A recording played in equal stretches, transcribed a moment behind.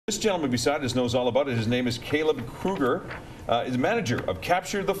This gentleman beside us knows all about it. His name is Caleb Kruger. Is manager of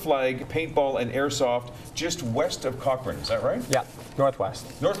Capture the Flag, Paintball and Airsoft, just west of Cochrane. Is that right? Yeah,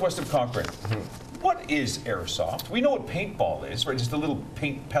 northwest. Northwest of Cochrane. What is airsoft? We know what paintball is, right? Just the little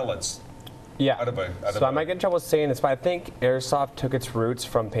paint pellets. Yeah. So I might get in trouble saying this, but I think airsoft took its roots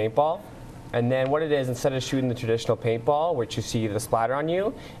from paintball. And then what it is, instead of shooting the traditional paintball, which you see the splatter on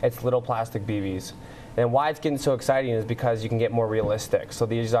you, it's little plastic BBs. And why it's getting so exciting is because you can get more realistic. So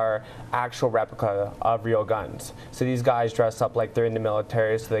these are actual replica of real guns. So these guys dress up like they're in the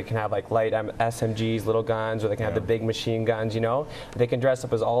military, so they can have like light SMGs, little guns, or they can have the big machine guns, you know? They can dress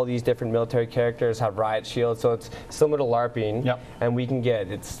up as all these different military characters, have riot shields, so it's similar to LARPing. Yep. And we can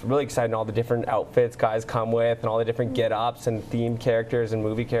it's really exciting, all the different outfits guys come with, and all the different get-ups and themed characters and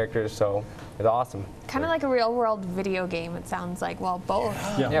movie characters, so it's awesome. Kind of like a real-world video game, it sounds like. Well, both.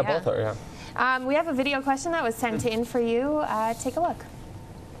 Yeah, both are, yeah. We have a video question that was sent in for you. Take a look.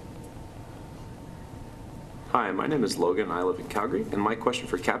 Hi, my name is Logan. I live in Calgary, and my question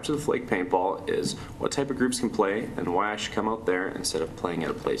for Capture the Flag Paintball is what type of groups can play and why I should come out there instead of playing at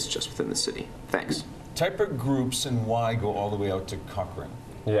a place just within the city. Thanks. Type of groups and why go all the way out to Cochrane?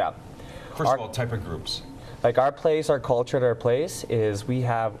 Yeah. First of all, type of groups. Like our place, our culture at our place is we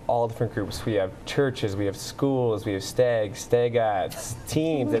have all different groups. We have churches, we have schools, we have stagettes,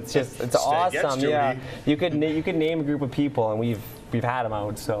 teams. It's just, it's awesome. Jody. Yeah, you could name a group of people, and we've had them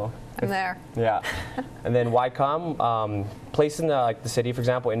out. So I'm there. Yeah, and then why come? Places in the city, for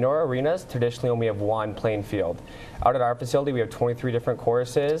example, indoor arenas traditionally only have one playing field. Out at our facility, we have 23 different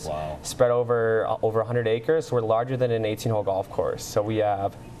courses spread over 100 acres. So we're larger than an 18-hole golf course. So we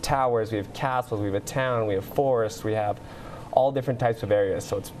have towers, we have castles, we have a town, we have forests, we have all different types of areas.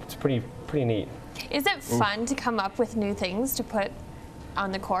 So it's pretty neat. Is it fun to come up with new things to put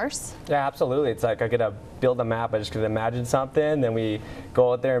on the course? Yeah, absolutely. It's like I get to build a map. I just get to imagine something, then we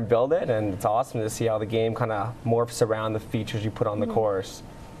go out there and build it, and it's awesome to see how the game kind of morphs around the features you put on the course.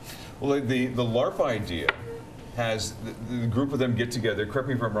 Well, the LARP idea has the group of them get together, correct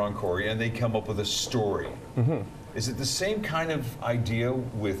me if I'm wrong, Corey, and they come up with a story. Is it the same kind of idea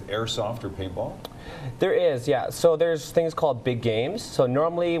with airsoft or paintball? There is, yeah. So there's things called big games. So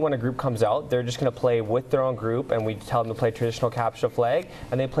normally when a group comes out, they're just going to play with their own group, and we tell them to play traditional capture the flag,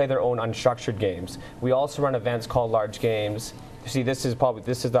 and they play their own unstructured games. We also run events called large games. You see, this is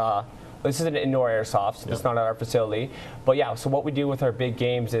an indoor airsoft, so it's not at our facility. But yeah, so what we do with our big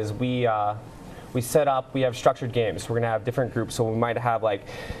games is we have structured games. We're going to have different groups. So we might have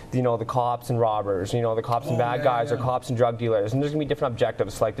the cops and robbers, the cops and bad guys, or cops and drug dealers. And there's going to be different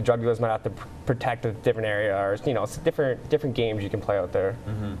objectives. Like the drug dealers might have to protect a different area, or it's different games you can play out there.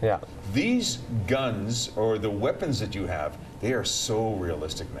 Yeah. These guns or the weapons that you have, they are so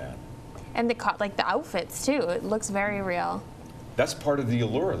realistic, man. And the outfits too. It looks very real. That's part of the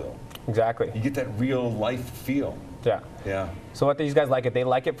allure, though. Exactly. You get that real life feel. Yeah. Yeah. So what these guys like it, they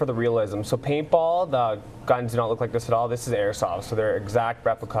like it for the realism. So paintball, the guns do not look like this at all. This is airsoft, so they're exact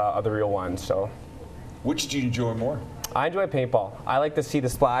replica of the real ones. So, which do you enjoy more? I enjoy paintball. I like to see the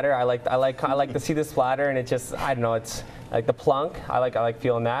splatter. I like to see the splatter, and it just, I don't know, it's like the plunk. I like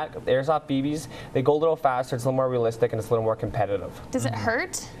feeling that. Airsoft BBs, they go a little faster. It's a little more realistic, and it's a little more competitive. Does it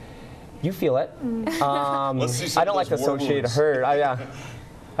hurt? You feel it. I don't like to associate hurt.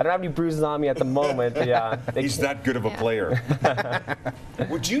 I don't have any bruises on me at the moment, but yeah. He's that good of a player.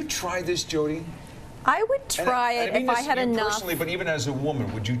 Would you try this, Jody? I would try it if I had enough. Personally, but even as a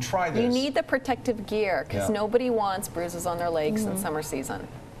woman, would you try this? You need the protective gear because nobody wants bruises on their legs in summer season.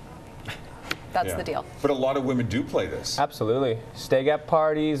 That's the deal. But a lot of women do play this. Absolutely. Stay-up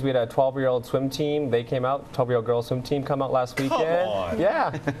parties. We had a 12-year-old swim team. They came out. 12-year-old girls swim team come out last weekend. Come on.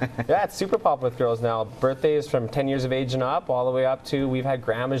 Yeah. Yeah, it's super popular with girls now. Birthdays from 10 years of age and up, all the way up to we've had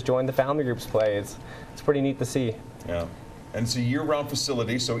grandmas join the family groups play. It's pretty neat to see. Yeah. And it's a year-round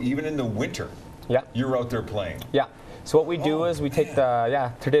facility, so even in the winter, you're out there playing. Yeah. So what we do is we take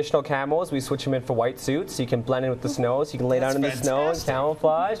the traditional camos, we switch them in for white suits, so you can blend in with the snow, so you can lay down in the snow and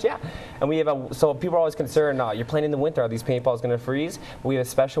camouflage. Yeah, and we have so people are always concerned, you're playing in the winter, are these paintballs going to freeze? We have a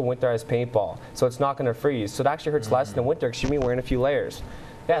special winterized paintball, so it's not going to freeze. So it actually hurts less in the winter because you're wearing a few layers.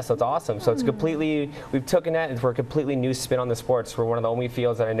 Yeah, so it's awesome. So it's we've taken that and for a completely new spin on the sports. We're one of the only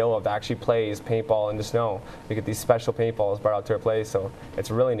fields that I know of that actually plays paintball in the snow. We get these special paintballs brought out to our place, so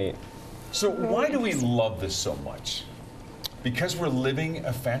it's really neat. So why do we love this so much? Because we're living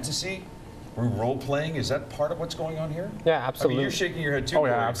a fantasy? We're role-playing? Is that part of what's going on here? Yeah, absolutely. I mean, you're shaking your head too. Oh,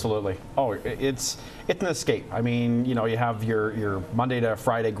 yeah, absolutely. Oh, it's an escape. I mean, you have your Monday to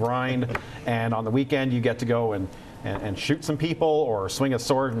Friday grind, and on the weekend you get to go and and shoot some people or swing a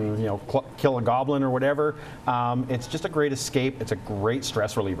sword and kill a goblin or whatever. It's just a great escape. It's a great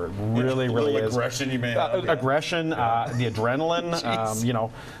stress reliever. It really, really is. Aggression you may have. Aggression, the adrenaline,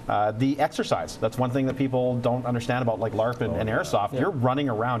 the exercise. That's one thing that people don't understand about like LARP and airsoft. You're running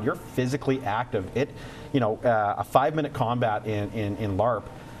around. You're physically active. A 5-minute combat in LARP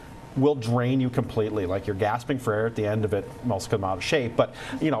will drain you completely. Like you're gasping for air at the end of it, most come out of shape. But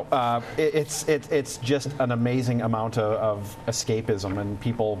it's just an amazing amount of escapism, and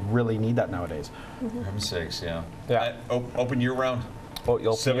people really need that nowadays. For heaven's sakes, yeah. Yeah. Open year round. Oh,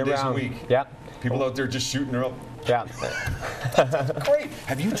 you'll 7 days a week. Yeah. People out there just shooting her up. Yeah. Great.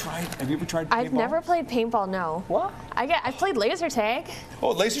 Have you ever tried paintball? I've never played paintball, no. What? I've played laser tag.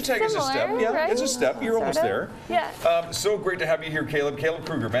 Oh, laser tag is a step. Similar, Yeah, right? it's a step. You're almost Sort there. of. Yeah. So great to have you here, Caleb. Caleb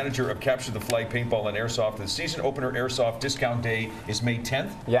Kruger, manager of Capture the Flag Paintball and Airsoft. The season opener Airsoft discount day is May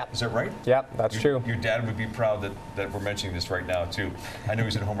 10th. Yeah. Is that right? Yeah, that's true. Your dad would be proud that we're mentioning this right now, too. I know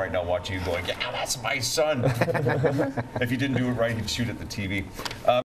he's at home right now watching you going, yeah, that's my son. If you didn't do it right, he'd shoot at the TV.